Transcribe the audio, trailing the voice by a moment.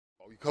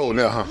You cold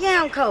now, huh?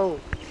 Yeah, I'm cold.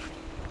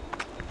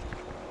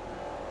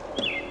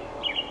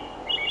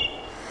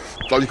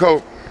 Oh, you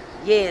cold?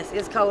 Yes,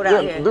 it's cold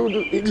out here.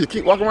 Dude, you just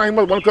keep walking around. You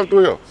must want to come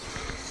through here.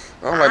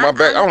 I don't like my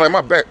back. I don't like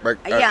my back.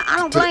 Yeah, I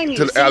don't blame you.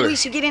 To the See, alley. we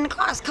should get in the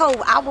car. It's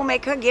cold. I will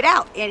make her get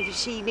out, and if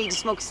she needs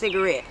to smoke a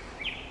cigarette.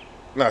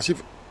 Nah, she.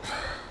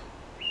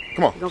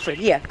 Come on. Go for it.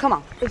 Yeah, come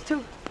on. It's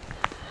too.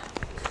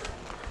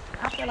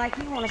 I feel like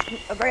you want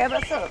to grab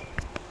us up.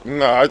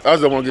 Nah, I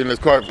just don't want to get in this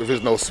car if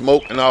there's no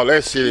smoke and all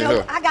that shit in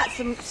here. I got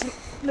some.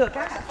 Look,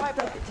 I got stuff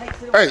that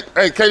takes it away.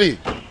 Hey, Katie.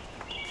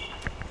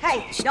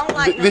 Hey, don't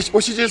like.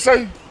 What she just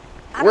say?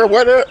 Where at? I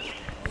don't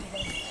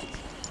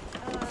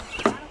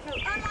know.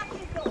 Unlock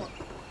this door.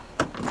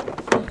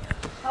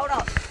 Hold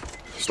on.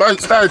 Start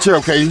the chair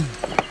up, Katie.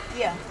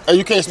 Yeah. Hey,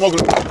 you can't smoke.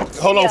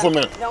 Hold on for a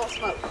minute. Don't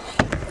smoke.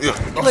 Yeah.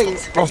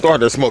 Please. Don't start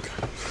that smoking.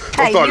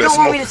 Hey, you don't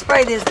want me to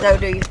spray this though,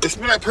 do you? It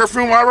smells like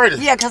perfume already.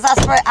 Yeah, cause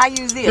I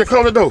use this. Yeah,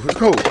 close the door. It's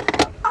cold.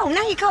 Oh,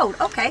 now you're cold.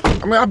 Okay.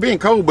 I mean, I'm being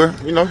cold,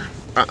 but you know,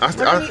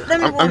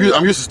 I'm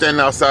used to standing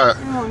outside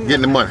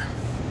getting the money.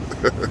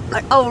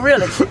 Oh,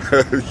 really?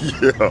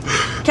 Yeah.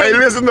 Hey,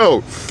 listen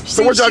though.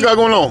 So what y'all got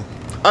going on?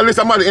 At least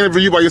I'm about to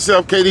interview you by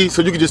yourself, Katie,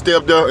 so you can just stay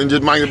up there and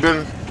just mind your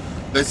business.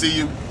 They see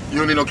you. You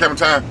don't need no camera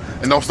time,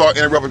 and don't start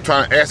interrupting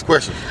trying to ask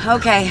questions.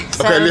 Okay.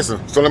 Okay,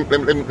 listen. So let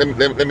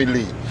me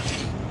lead.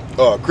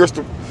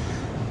 Crystal.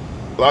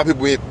 A lot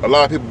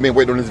of people been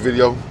waiting on this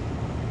video.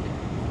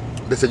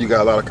 They said you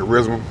got a lot of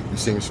charisma. You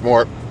seem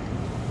smart.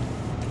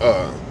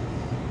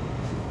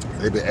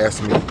 They've been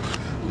asking me,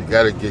 you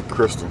gotta get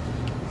Crystal.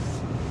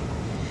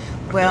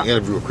 Well,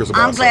 interview with Crystal.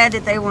 I'm glad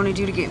that they wanted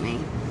you to get me.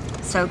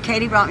 So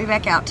Katie brought me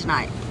back out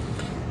tonight.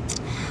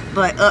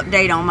 But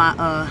update on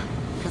my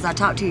because I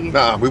talked to you.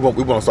 Nah, we want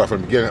to start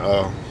from the beginning.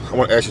 I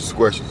want to ask you some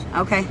questions.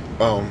 Okay.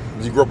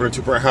 Did you grow up in a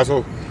two-parent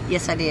household?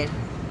 Yes, I did.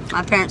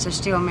 My parents are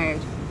still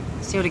married,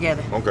 still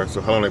together. Okay, so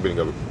how long they been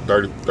together?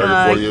 30,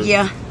 40 years?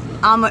 Yeah.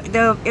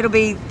 It'll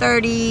be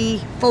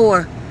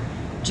 34,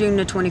 June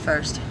the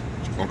 21st.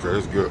 Okay,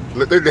 that's good.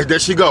 There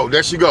she go.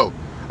 There she go.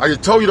 I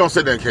just told you don't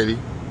say that, Katie.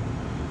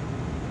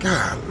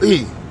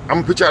 Golly, I'm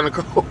gonna put you out in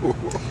the cold.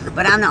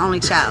 But I'm the only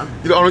child.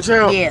 You the only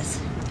child?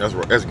 Yes. That's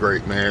right. That's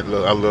great, man.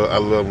 Look, I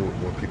love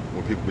when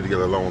people be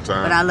together a long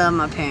time. But I love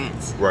my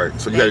parents. Right.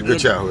 So you had a good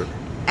childhood.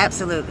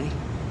 Absolutely.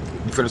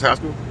 You finished high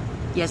school?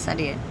 Yes, I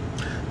did.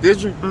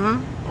 Did you?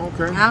 Mm-hmm.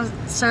 Okay. I was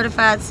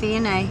certified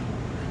CNA.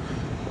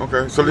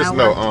 Okay. So listen,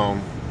 though.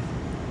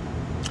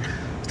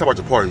 Let's talk about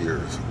your party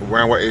years.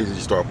 Around what age did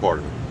you start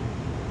partying?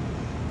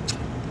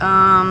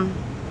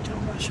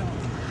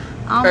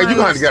 Hey, you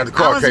gonna have to get out the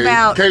car, Katie.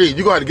 Katie,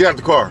 you gonna have to get out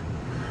the car.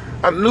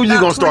 I knew you were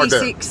gonna start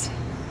that.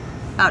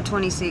 About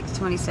 26,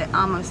 27,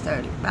 almost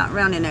 30, about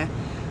around in there.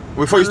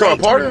 Before you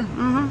started partying?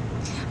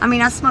 Mm-hmm. I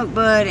mean, I smoked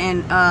bud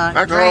and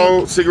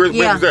alcohol, cigarettes.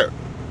 Yeah. When was that?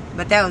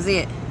 But that was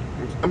it.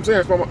 I'm saying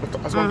that's what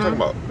I'm talking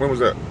about. When was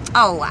that?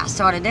 Oh, I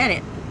started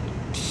that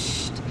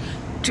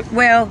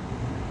well,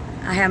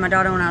 I had my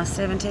daughter when I was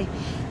 17.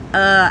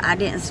 I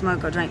didn't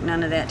smoke or drink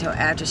none of that till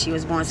after she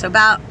was born. So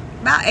about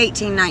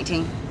 18,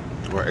 19.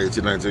 Right,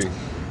 18, 19.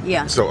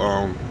 Yeah. So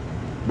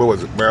what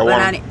was it?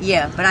 Marijuana?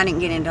 But I didn't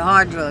get into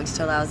hard drugs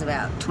till I was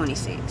about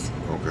 26.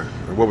 Okay.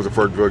 And what was the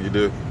first drug you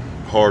did?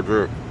 Hard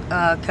drug?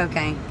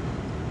 Cocaine.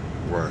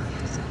 Right.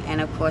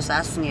 And of course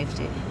I sniffed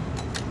it.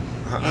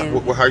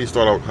 How you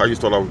start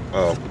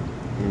out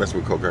messing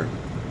with cocaine?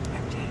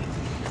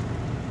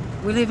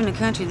 We live in the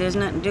country. There's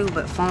nothing to do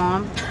but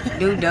farm,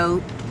 do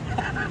dope,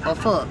 or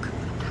fuck.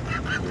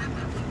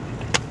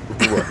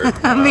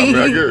 Right. I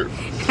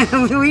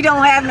mean, we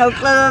don't have no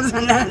clubs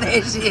and none of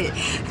that shit.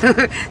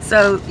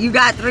 So you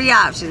got 3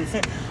 options.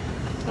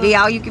 Be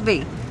all you can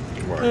be.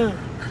 Right.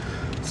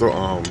 So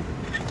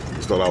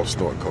you started out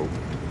snorting coke.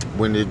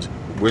 When did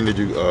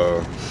you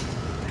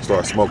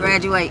start smoking?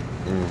 Graduate.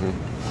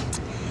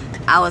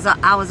 I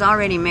was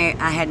already married.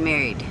 I had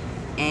married,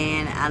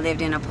 and I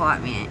lived in an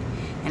apartment,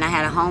 and I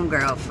had a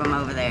homegirl from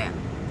over there,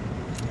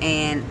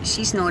 and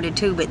she snorted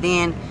too. But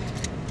then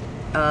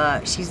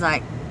she's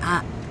like,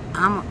 I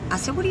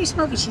said, what are you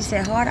smoking? She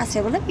said, hard. I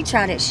said, well, let me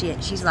try that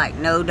shit. She's like,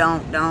 no,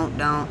 don't.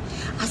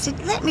 I said,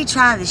 let me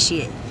try the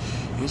shit.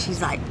 And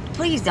she's like,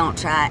 please don't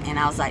try it. And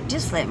I was like,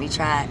 just let me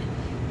try it.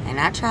 And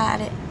I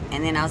tried it.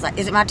 And then I was like,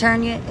 is it my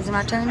turn yet? Is it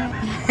my turn yet?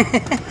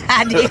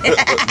 I did.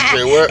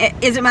 Say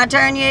what? Is it my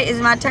turn yet? Is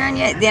it my turn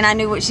yet? Then I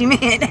knew what she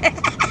meant.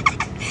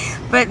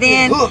 But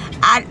then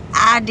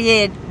I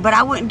did, but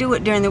I wouldn't do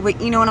it during the week.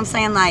 You know what I'm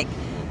saying? Like,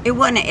 it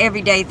wasn't an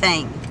everyday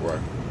thing.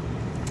 Right.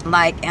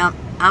 Like,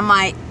 I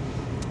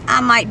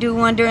might do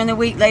one during the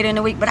week, later in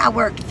the week, but I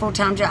worked a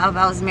full-time job.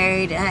 I was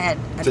married. I had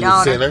a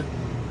daughter.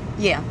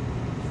 You Yeah.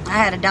 I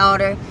had a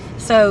daughter.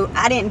 So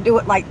I didn't do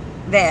it like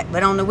that.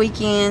 But on the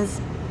weekends,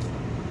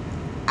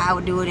 I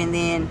would do it, and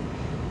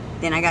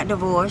then I got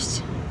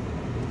divorced.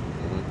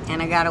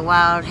 And I got a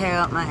wild hair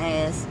up my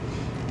ass.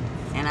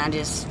 And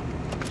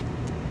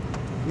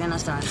then I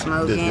started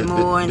smoking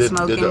more and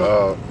smoking.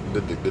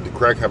 Did the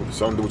crack have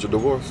something to do with your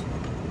divorce?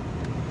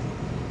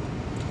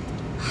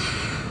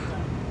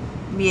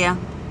 Yeah,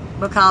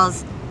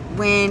 because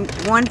when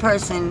one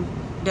person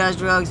does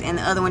drugs and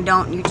the other one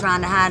don't, and you're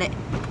trying to hide it,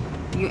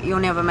 you'll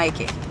never make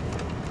it.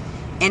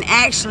 And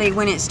actually,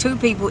 when it's two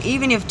people,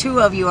 even if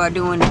two of you are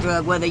doing the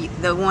drug, whether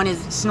the one is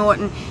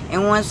snorting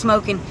and one's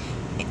smoking,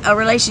 a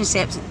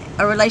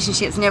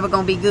relationship's never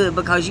gonna be good,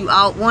 because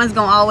one's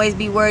gonna always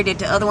be worried that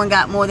the other one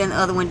got more than the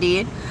other one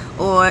did,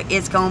 or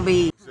it's gonna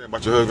be. Say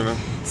about your husband now?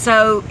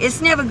 So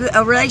it's never good.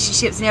 A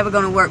relationship's never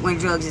gonna work when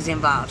drugs is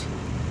involved.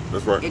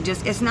 That's right.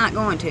 It's not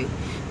going to,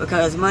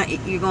 because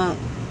you're gonna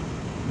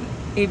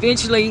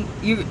eventually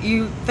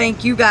you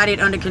think you got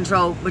it under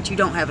control, but you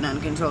don't have it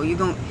under control.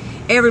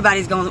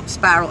 Everybody's gonna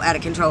spiral out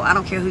of control. I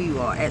don't care who you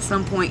are. At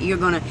some point,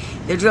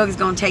 the drug is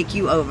gonna take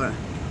you over.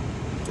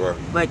 Right.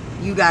 But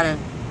you gotta.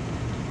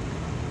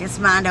 It's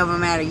mind over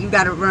matter. You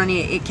gotta run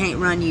it. It can't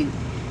run you.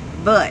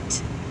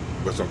 But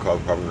it's gonna cause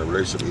a problem in the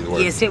relationship either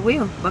way. Yes, it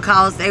will,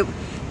 because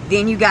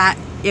then you got,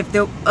 if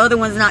the other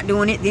one's not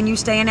doing it, then you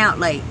staying out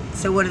late.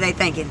 So what are they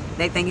thinking?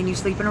 They thinking you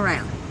sleeping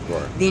around.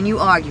 Right. Then you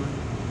arguing.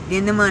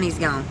 Then the money's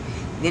gone.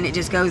 Then it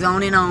just goes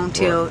on and on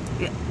till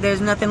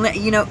there's nothing left.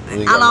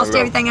 I lost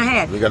everything I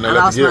had. I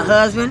lost my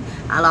husband.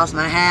 I lost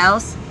my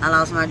house. I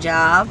lost my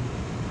job.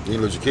 You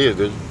didn't lose your kids,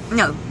 did you?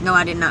 No,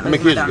 I did not. How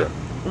many kids you got?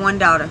 One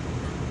daughter.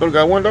 You only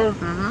got one daughter?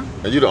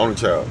 Mm-hmm. And you're the only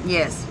child?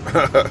 Yes.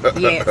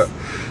 Yes.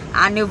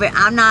 I knew, but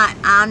I'm not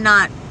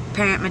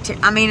parent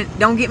material. I mean,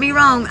 don't get me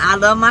wrong. I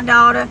love my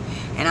daughter,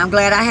 and I'm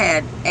glad I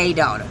had a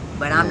daughter.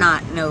 But I'm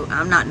not no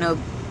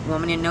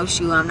woman in no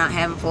shoe. I'm not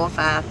having 4 or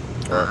 5.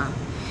 Right.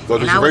 So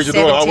did you raise your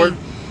daughter already?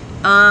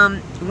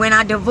 When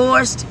I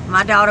divorced,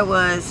 my daughter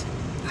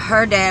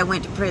her dad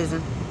went to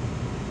prison.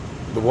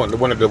 The one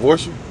that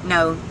divorced you?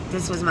 No,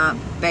 this was my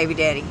baby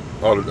daddy.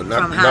 Oh,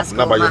 from high school.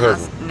 Not by your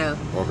husband? No.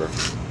 Okay.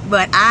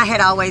 But I had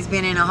always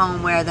been in a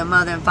home where the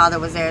mother and father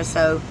was there,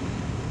 so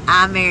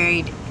I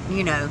married,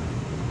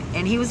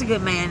 and he was a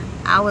good man.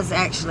 I was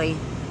actually,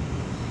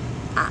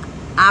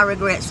 I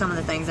regret some of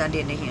the things I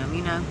did to him,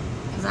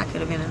 because I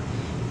could have been a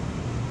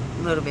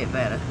little bit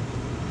better.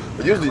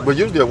 But usually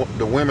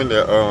the women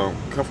that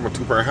come from a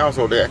 2-parent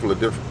household, they act a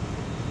little different,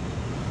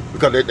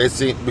 because they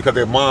seen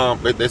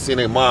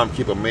their mom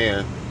keep a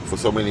man for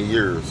so many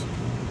years.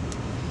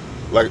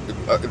 Like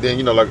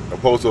then like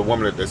opposed to a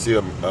woman that see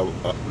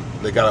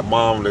they got a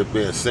mom that's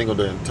been single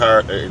their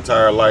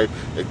entire life.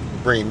 They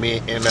bring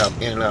men in and out,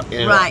 in and out,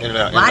 in and out, in and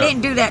out. Well, I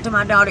didn't do that to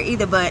my daughter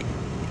either, but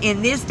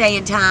in this day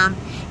and time,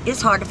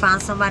 it's hard to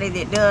find somebody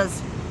that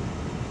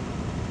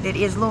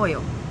is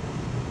loyal.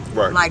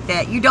 Right. Like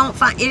that. You don't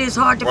find it is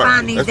hard to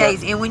find these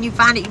days, and when you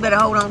find it, you better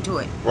hold on to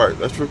it. Right,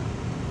 that's true.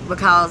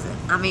 Because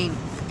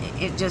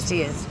it just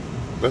is.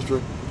 That's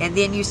true. And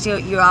then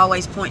you're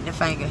always pointing a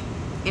finger,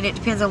 and it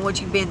depends on what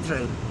you've been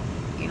through,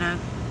 Right.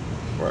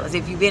 Because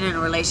if you've been in a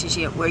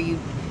relationship let's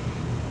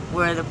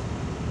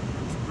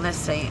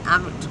say,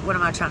 what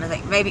am I trying to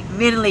think? Maybe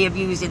mentally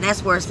abused, and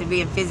that's worse than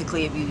being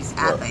physically abused.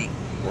 I think.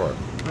 Right.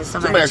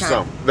 Let me ask you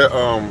something.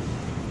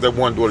 That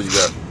one daughter you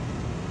got.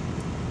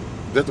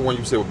 That's the one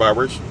you said was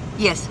biracial?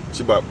 Yes.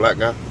 She about a black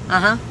guy?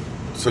 Uh-huh.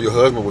 So your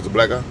husband was a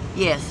black guy?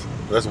 Yes.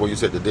 That's the one you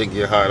said that didn't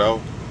get high at all?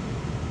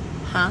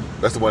 Huh?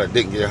 That's the one that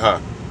didn't get high?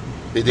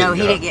 He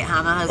didn't get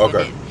high. My husband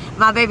didn't.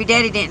 My baby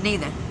daddy didn't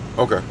either.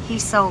 Okay. He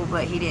sold,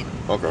 but he didn't.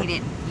 Okay. He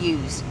didn't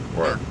use.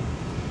 Right. No.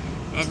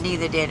 And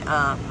neither did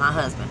my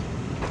husband.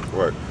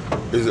 Right.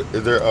 Is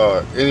there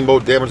any more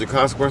damage or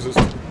consequences?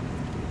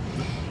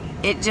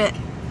 It just...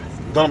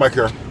 Don't nobody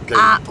care.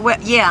 I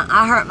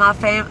hurt my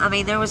family. I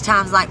mean, there was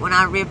times like when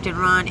I ripped and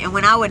run, and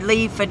when I would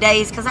leave for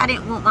days because I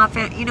didn't want my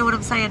family. You know what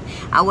I'm saying?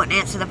 I wouldn't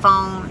answer the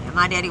phone, and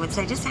my daddy would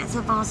say, "Just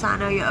answer the phone so I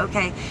know you're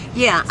okay."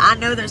 Yeah, I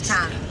know there's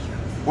times.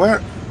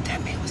 What?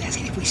 That man was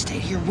asking if we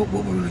stayed here, what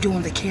we were doing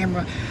with the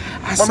camera.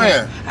 I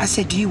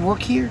said, "Do you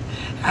work here?"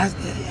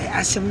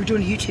 I said, "We were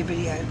doing a YouTube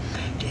video.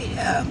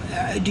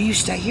 Do you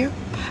stay here?"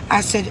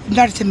 I said,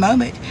 "Not at the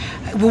moment."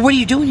 "Well, what are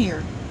you doing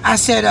here?" I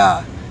said,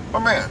 My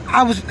man.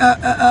 I was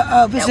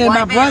visiting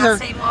my brother.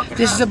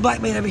 This is a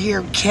black man over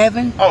here,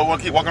 Kevin. Oh,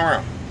 want to keep walking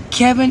around?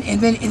 Kevin, and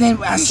then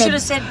I said. You should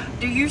have said,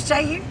 "Do you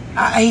stay here?"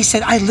 He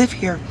said, "I live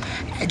here."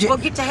 Well,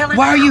 get the hell in.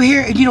 Why are you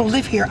here and you don't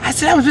live here? I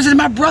said, "I was visiting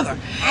my brother."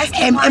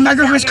 And my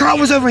girlfriend's car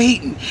was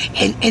overheating,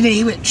 and then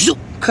he went zoop,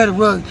 cut a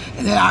rug,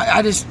 and then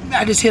I just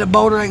hit a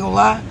boulder. I ain't gonna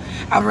lie.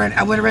 I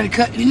went around and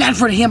cut, not in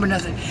front of him or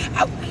nothing.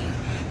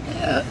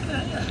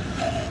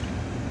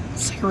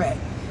 Cigarette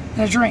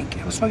and a drink.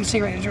 I was smoking a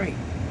cigarette and a drink.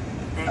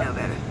 They know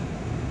better.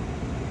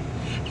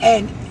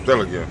 And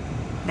tell again.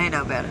 They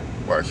know better.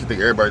 Why? She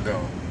think everybody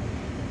doing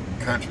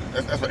country.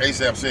 That's what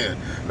ASAP said.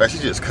 Like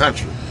she's just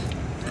country.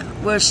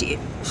 Well, she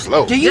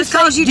slow. Do you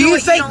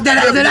think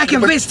that I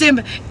convinced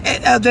him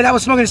that I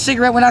was smoking a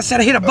cigarette when I said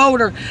I hit a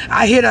boulder?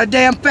 I hit a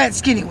damn fat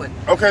skinny one.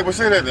 Okay, but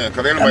say that then,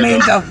 because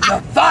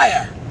the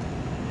fire.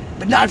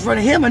 But not in front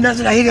of him or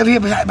nothing. I hit over here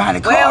behind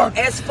the car. Well,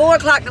 it's 4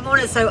 o'clock in the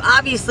morning, so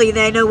obviously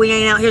they know we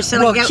ain't out here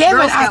selling. Well, Kevin,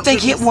 I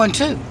think hit one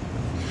too.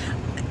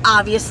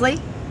 Obviously,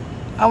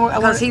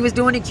 because he was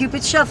doing a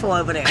Cupid shuffle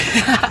over there.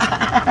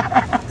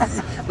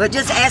 But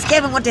just ask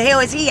Kevin what the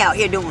hell is he out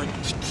here doing?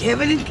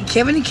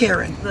 Kevin and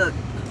Karen. Look,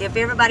 If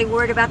everybody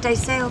worried about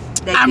themselves,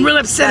 I'm real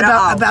upset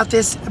about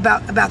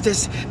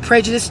this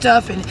prejudice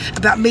stuff and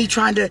about me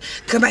trying to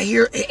come out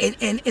here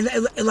and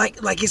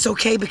like it's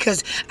okay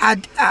because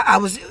I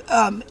was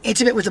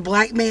intimate with a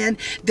black man,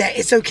 that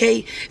it's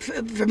okay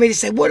for me to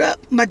say what up,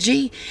 my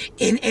G,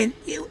 and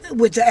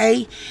with the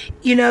A,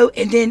 you know,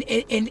 and then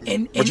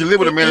but you live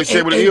with a man and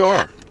say with an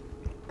ER.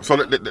 So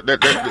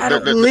I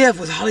don't live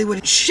with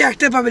Hollywood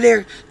shacked up over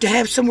there to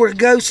have somewhere to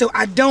go, so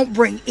I don't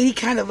bring any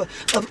kind of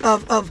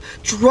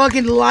drug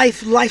and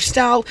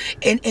lifestyle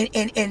and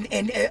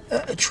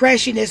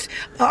trashiness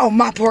on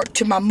my part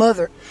to my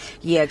mother.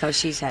 Yeah, because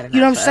she's had enough.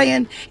 You know what I'm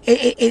saying?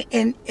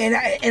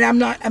 And I'm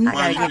not.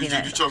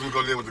 You chose to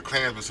go live with the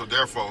Klansman, so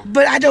therefore.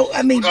 But I don't.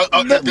 I mean,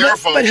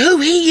 but who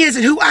he is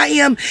and who I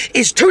am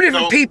is two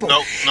different people.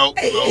 No.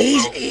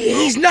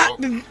 He's not.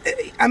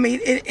 I mean,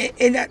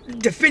 in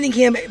defending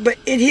him, but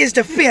in his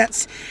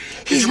defense,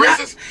 he's not.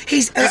 Racist?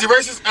 Is he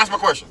racist? Ask my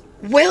question.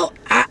 Well,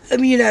 I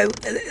mean, you know.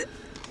 You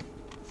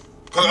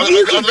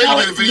can call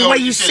it the way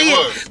you see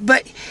it,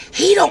 but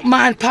he don't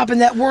mind popping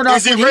that word off.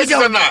 Is he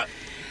racist or not?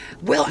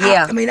 Well,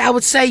 yeah. I mean, I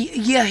would say,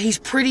 yeah, he's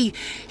pretty.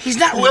 He's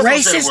not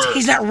racist.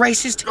 He's not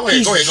racist.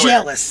 He's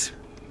jealous.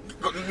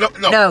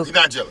 No, he's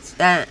not jealous.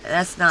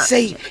 That's not.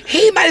 See,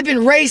 he might have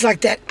been raised like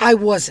that. I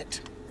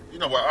wasn't. You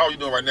know what? All you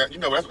doing right now? You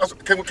know what?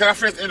 Can I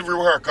finish the interview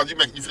with her? Cause you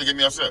finna get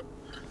me upset.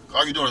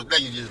 All you doing is now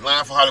you just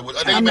lying for Hollywood.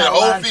 Then you made a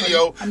whole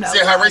video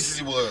saying how racist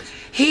he was.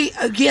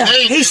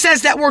 He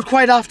says that word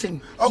quite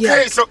often. Okay,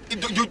 yeah. so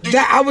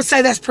I would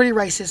say that's pretty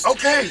racist.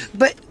 Okay,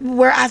 but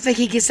where I think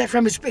he gets that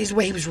from is the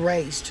way he was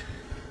raised.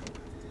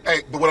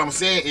 Hey, but what I'm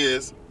saying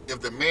is,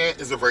 if the man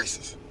is a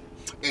racist,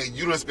 and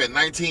you done spent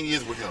 19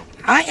 years with him,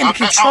 I am in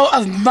control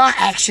of my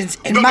actions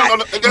and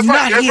that's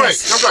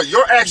right.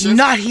 Your actions,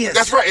 not his.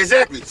 That's right,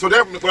 exactly. So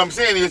what I'm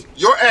saying is,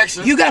 your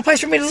actions. You got a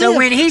place for me to live. So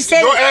when he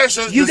said your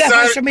actions, you got a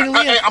place for me to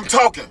live. I'm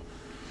talking.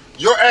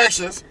 Your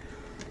actions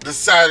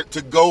decided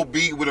to go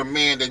be with a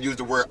man that used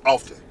the word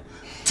often.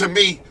 To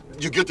me,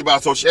 you get by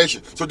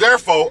association. So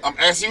therefore, I'm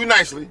asking you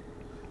nicely,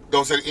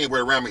 don't say the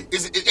N-word around me.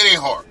 It ain't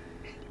hard.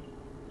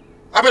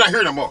 I bet I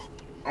hear them more.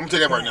 I'm gonna tell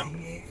you that right now.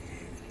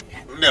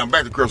 Now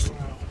back to Crystal.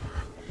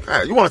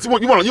 God, you want to call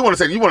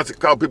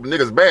people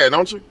niggas bad,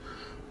 don't you?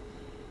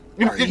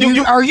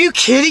 Are you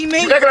kidding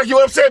me? You act like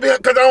you upset because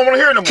I don't want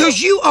to hear them more.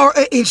 Because you are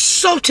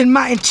insulting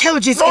my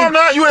intelligence. No, I'm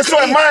not. You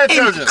insulting my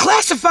intelligence. And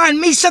classifying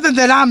me something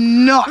that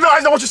I'm not. No,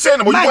 I don't want you saying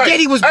no more. My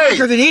daddy was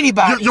bigger than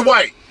anybody. You're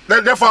white.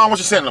 Therefore, I don't want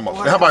you saying no more.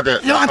 How about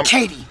that? No, I'm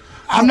Katie.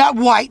 I'm not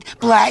white,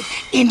 black,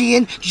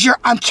 Indian.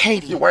 I'm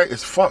Katie. You're white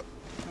as fuck.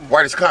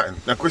 White as cotton.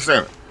 Now quit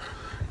saying it.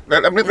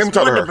 Let me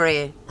talk to her. Wonder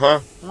Bread. Huh?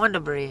 Wonder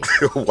Bread.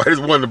 White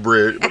is Wonder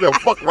Bread. What the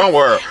fuck wrong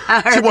with her?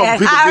 I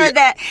heard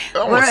that. I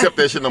don't want to accept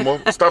that shit no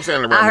more. Stop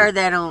saying it around I heard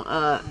that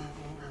on.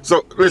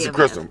 So listen,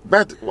 Crystal.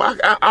 Back to,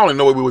 I don't even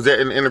know where we was at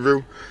in the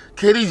interview.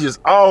 Katie just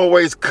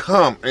always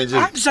come and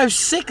just. I'm so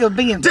sick of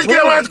being. Just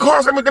get on the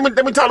course. Let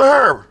me talk to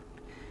her.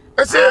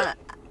 That's it.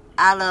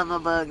 I love my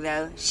bug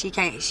though. She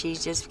can't.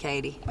 She's just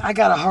Katie. I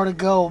got a heart of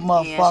gold,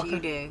 motherfucker. Yes, you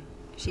do.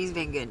 She's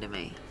been good to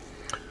me.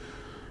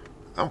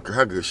 I don't care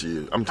how good she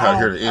is. I'm tired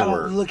of hearing the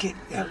N-word. Look at.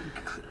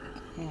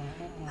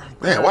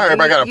 Man, why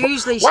everybody got a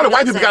problem? Why the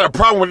white people got a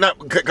problem with that?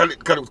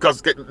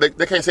 Because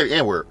they can't say the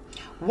N-word.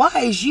 Why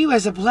is you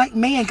as a black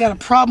man got a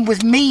problem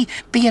with me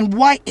being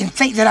white and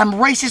think that I'm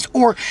racist,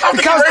 or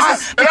because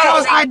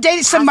I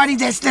dated somebody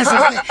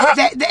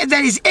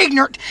that is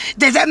ignorant,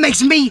 that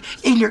makes me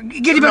ignorant?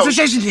 Get him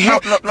association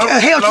hell to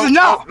the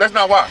no. That's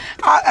not why.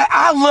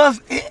 I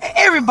love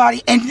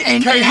everybody and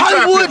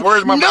Hollywood.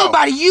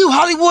 Nobody, you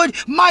Hollywood,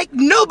 Mike,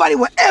 nobody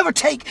will ever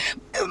take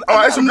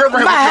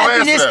my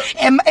happiness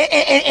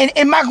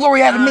and my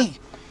glory out of me.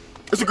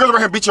 It's a girl right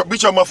here beat your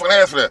motherfucking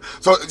ass for that.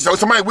 So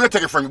somebody will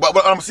take it from you. But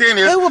what I'm saying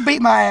is, who will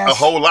beat my ass? A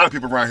whole lot of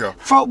people around here.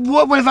 For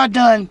what have I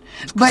done?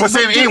 For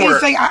saying the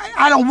N-word.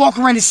 I don't walk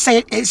around and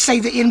say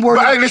the N-word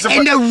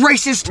and no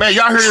racist. Man,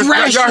 y'all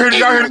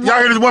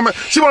hear this woman?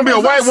 She want to be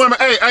a white woman.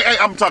 Hey,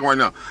 I'm talking right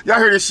now. Y'all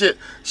hear this shit?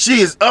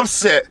 She is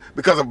upset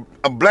because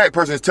a black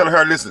person is telling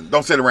her, listen,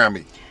 don't say it around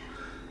me.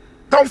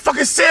 Don't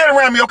fucking say it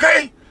around me,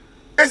 okay?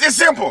 It's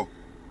simple.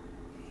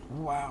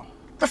 Wow.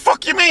 The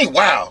fuck you mean?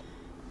 Wow.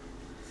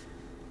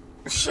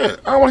 Shit,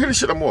 I don't want to hear this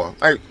shit no more.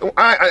 I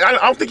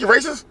don't think you're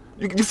racist.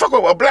 You fuck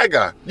with a black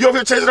guy. You over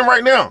here chasing him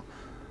right now.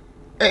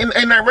 Ain't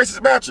that racist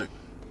about you?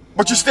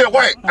 But you're still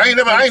white. I ain't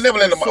never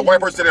let a white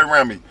person say that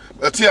around me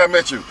until I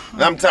met you.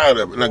 And I'm tired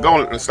of it. Now go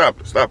on and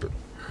stop it.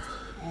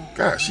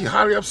 God, she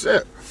highly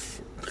upset.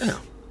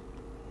 Damn.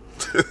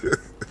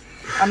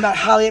 I'm not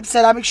highly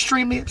upset. I'm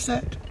extremely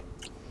upset.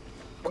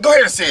 Well, go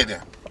ahead and say it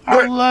then.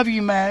 I love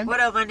you, man. What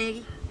up, my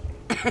nigga?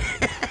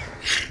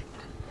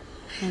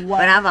 Wow.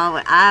 But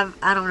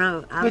I don't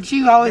know. But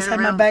you always had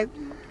my back.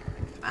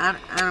 I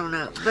don't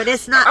know. But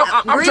it's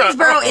not.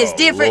 Greensboro is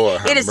different.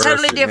 Lord, it is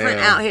totally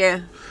different out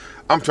here.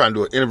 I'm trying to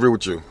do an interview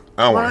with you.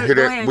 I don't want to hear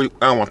that. I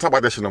don't want to talk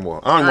about that shit no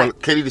more. I don't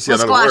want Katie to say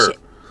another word.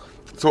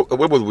 So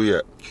where was we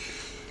at?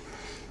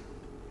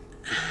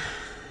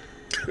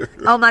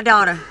 Oh, my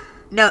daughter.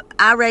 No,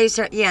 I raised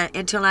her. Yeah,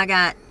 until I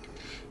got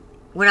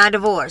when I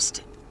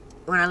divorced,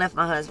 when I left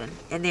my husband,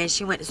 and then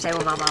she went to stay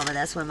with my mama.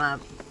 That's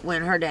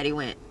when her daddy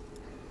went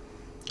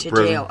to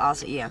Prison. jail.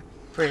 Also, yeah,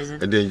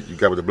 prison. And then you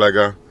got with the black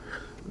guy?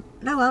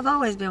 No, I've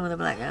always been with a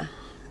black guy.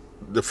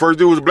 The first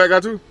dude was a black guy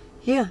too?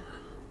 Yeah.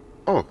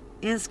 Oh.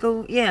 In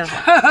school, yeah.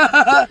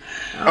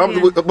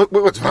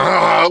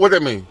 What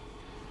that mean?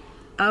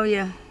 Oh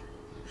yeah.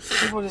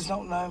 People just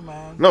don't know,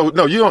 man.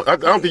 No, you don't. I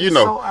don't think you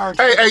know.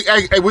 So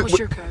Hey. What's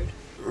your code?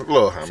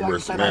 Lord have So I can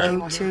mercy, say man.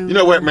 my name. You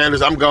know what, man?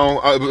 I'm gone.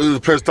 It was a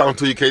pleasure talking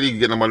to you, KD.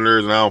 Getting on my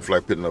nerves, and I don't feel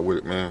like pitting up with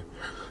it, man.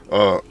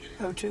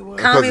 021.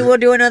 Call me. We'll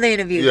do another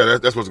interview. Yeah,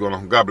 that's what's going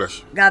on. God bless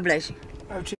you. God bless you. 02.